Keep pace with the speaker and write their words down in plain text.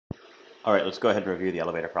All right, let's go ahead and review the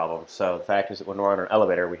elevator problem. So the fact is that when we're on an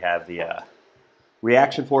elevator, we have the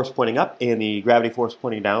reaction force pointing up and the gravity force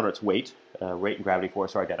pointing down, or its weight. Rate and gravity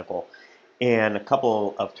force are identical. And a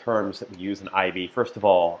couple of terms that we use in IB. First of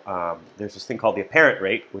all, there's this thing called the apparent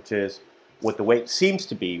rate, which is what the weight seems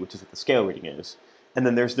to be, which is what the scale reading is. And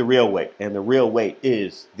then there's the real weight, and the real weight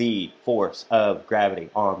is the force of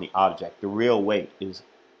gravity on the object. The real weight is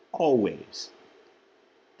always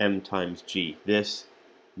m times g. This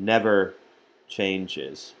never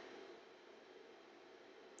changes.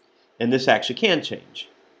 And this actually can change.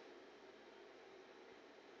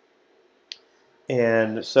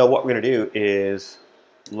 And so what we're going to do is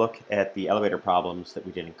look at the elevator problems that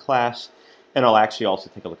we did in class, and I'll actually also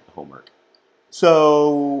take a look at the homework.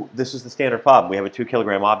 So this is the standard problem. We have a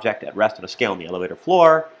 2-kilogram object at rest on a scale on the elevator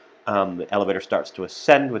floor. The elevator starts to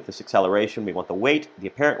ascend with this acceleration. We want the weight, the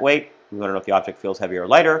apparent weight. We want to know if the object feels heavier or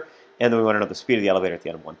lighter. And then we want to know the speed of the elevator at the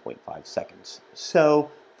end of 1.5 seconds. So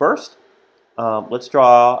first, let's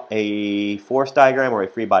draw a force diagram or a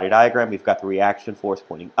free body diagram. We've got the reaction force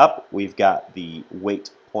pointing up. We've got the weight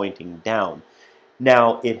pointing down.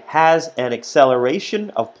 Now, it has an acceleration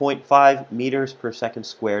of 0.5 meters per second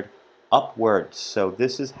squared upwards. So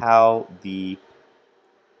this is how the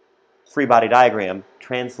free body diagram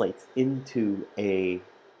translates into an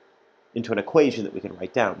equation that we can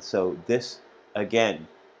write down. So this, again,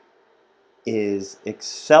 is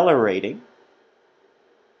accelerating.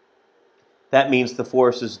 That means the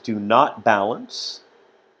forces do not balance.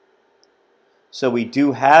 So we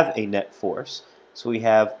do have a net force. So we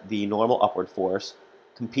have the normal upward force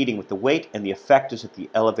competing with the weight, and the effect is that the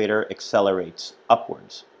elevator accelerates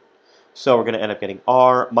upwards. So we're going to end up getting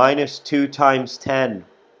R minus 2 times 10.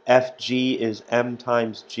 Fg is m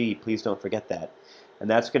times g. Please don't forget that. And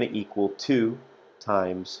that's going to equal 2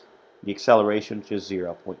 times the acceleration, which is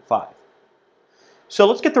 0.5. So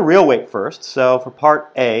let's get the real weight first. So for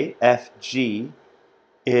part A, Fg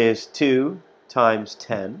is 2 times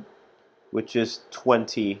 10, which is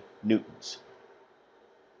 20 newtons.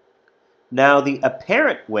 Now the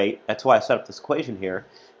apparent weight, that's why I set up this equation here,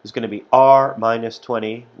 is going to be R minus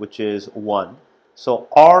 20, which is 1. So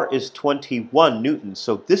R is 21 newtons.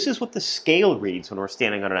 So this is what the scale reads when we're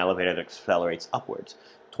standing on an elevator that accelerates upwards.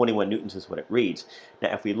 21 newtons is what it reads.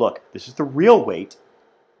 Now if we look, this is the real weight.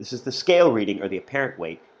 This is the scale reading, or the apparent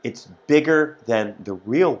weight. It's bigger than the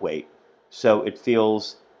real weight. So it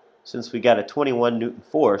feels, since we got a 21 newton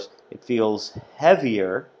force, it feels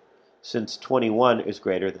heavier since 21 is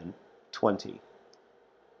greater than 20.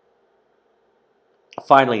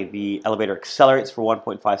 Finally, the elevator accelerates for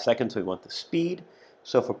 1.5 seconds, so we want the speed.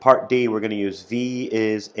 So for part D, we're going to use V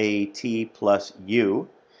is AT plus U.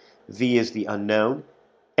 V is the unknown.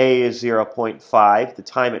 A is 0.5. The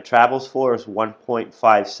time it travels for is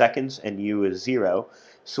 1.5 seconds, and U is 0.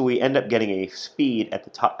 So we end up getting a speed at the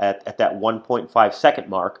top at that 1.5 second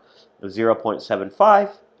mark of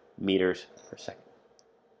 0.75 meters per second.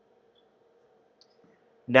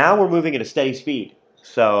 Now we're moving at a steady speed.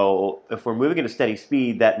 So if we're moving at a steady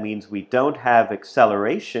speed, that means we don't have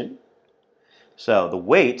acceleration. So the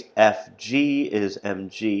weight, Fg, is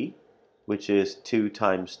mg, which is 2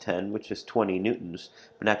 times 10, which is 20 newtons.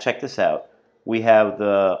 But now check this out. We have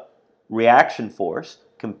the reaction force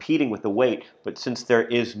competing with the weight, but since there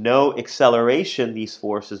is no acceleration, these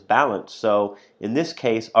forces balance. So in this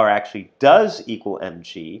case, R actually does equal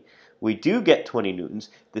mg. We do get 20 newtons.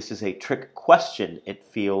 This is a trick question. It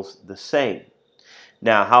feels the same.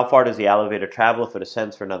 Now, how far does the elevator travel if it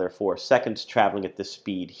ascends for another 4 seconds, traveling at this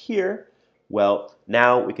speed here? Well,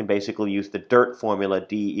 now we can basically use the dirt formula,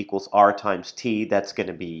 D equals R times T. That's going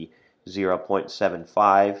to be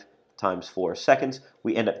 0.75 times 4 seconds.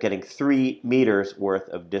 We end up getting 3 meters worth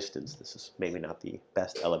of distance. This is maybe not the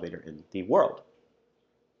best elevator in the world.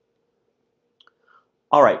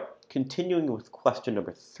 All right, continuing with question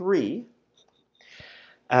number 3.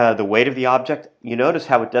 The weight of the object, you notice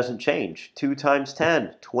how it doesn't change. 2 times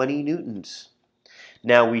 10, 20 newtons.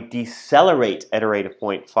 Now we decelerate at a rate of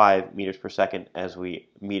 0.5 meters per second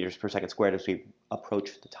meters per second squared as we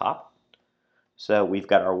approach the top. So we've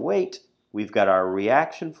got our weight, we've got our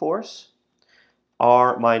reaction force.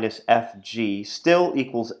 R minus Fg still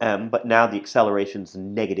equals m, but now the acceleration is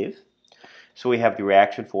negative. So we have the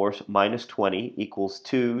reaction force minus 20 equals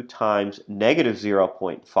 2 times negative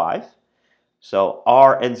 0.5. So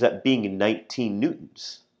R ends up being 19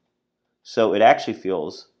 newtons. So it actually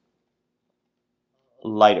feels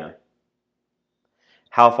lighter.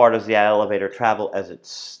 How far does the elevator travel as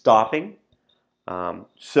it's stopping?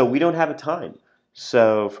 So we don't have a time.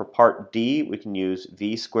 So for part D, we can use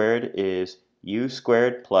V squared is U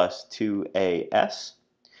squared plus 2AS.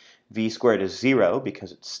 V squared is 0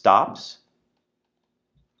 because it stops,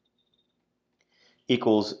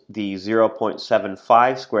 equals the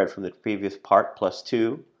 0.75 squared from the previous part plus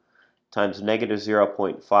 2 times negative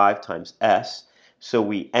 0.5 times s. So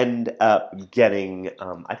we end up getting,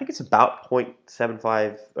 I think it's about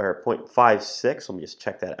 0.75 or 0.56. Let me just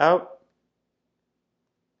check that out.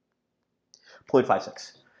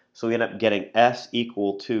 0.56. So we end up getting s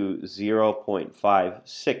equal to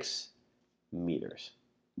 0.56 meters.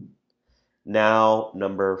 Now,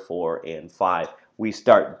 number 4 and 5. We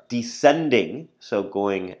start descending, so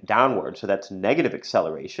going downward, so that's negative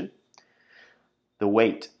acceleration. The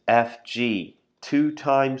weight, Fg, 2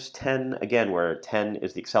 times 10, again, where 10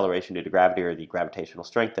 is the acceleration due to gravity or the gravitational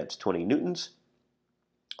strength, that's 20 newtons.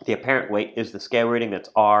 The apparent weight is the scale reading, that's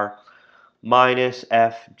R, minus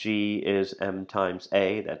Fg is m times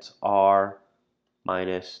a, that's R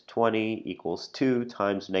minus 20 equals 2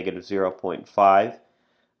 times negative 0.5.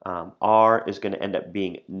 R is going to end up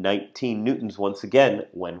being 19 newtons once again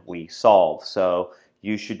when we solve. So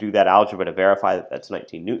you should do that algebra to verify that that's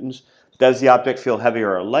 19 newtons. Does the object feel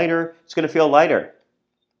heavier or lighter? It's going to feel lighter.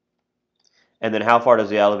 And then how far does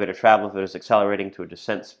the elevator travel if it is accelerating to a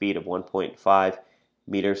descent speed of 1.5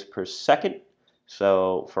 meters per second?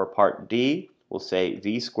 So for part D, we'll say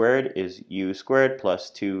v squared is u squared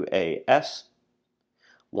plus 2as.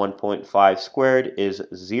 1.5 squared is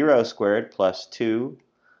 0 squared plus 2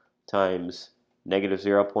 times negative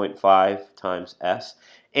 0.5 times s.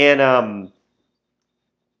 And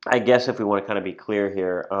I guess if we want to kind of be clear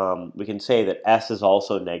here, we can say that s is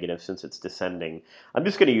also negative since it's descending. I'm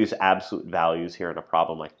just going to use absolute values here in a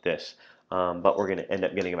problem like this, but we're going to end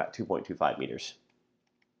up getting about 2.25 meters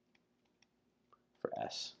for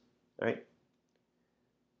s. All right,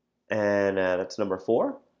 and that's number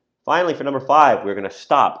 4. Finally, for number 5, we're going to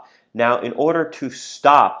stop. Now, in order to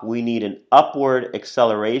stop, we need an upward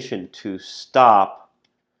acceleration to stop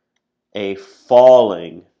a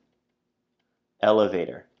falling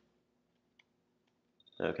elevator.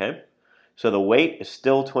 Okay, so the weight is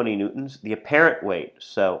still 20 newtons. The apparent weight,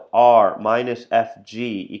 so R minus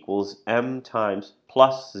Fg equals m times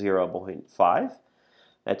plus 0.5.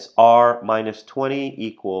 That's R minus 20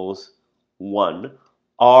 equals 1.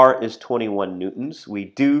 R is 21 newtons. We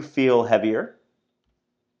do feel heavier.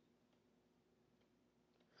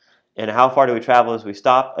 And how far do we travel as we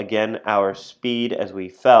stop? Again, our speed as we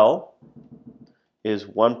fell is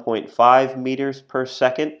 1.5 meters per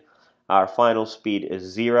second. Our final speed is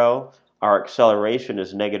 0. Our acceleration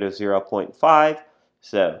is negative 0.5.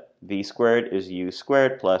 So v squared is u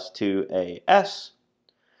squared plus 2as.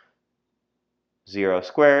 0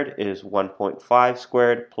 squared is 1.5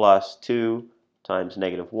 squared plus 2 times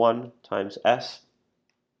negative 1 times s.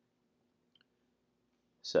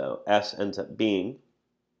 So s ends up being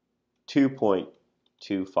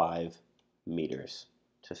 2.25 meters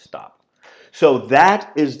to stop. So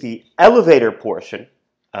that is the elevator portion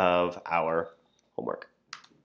of our homework.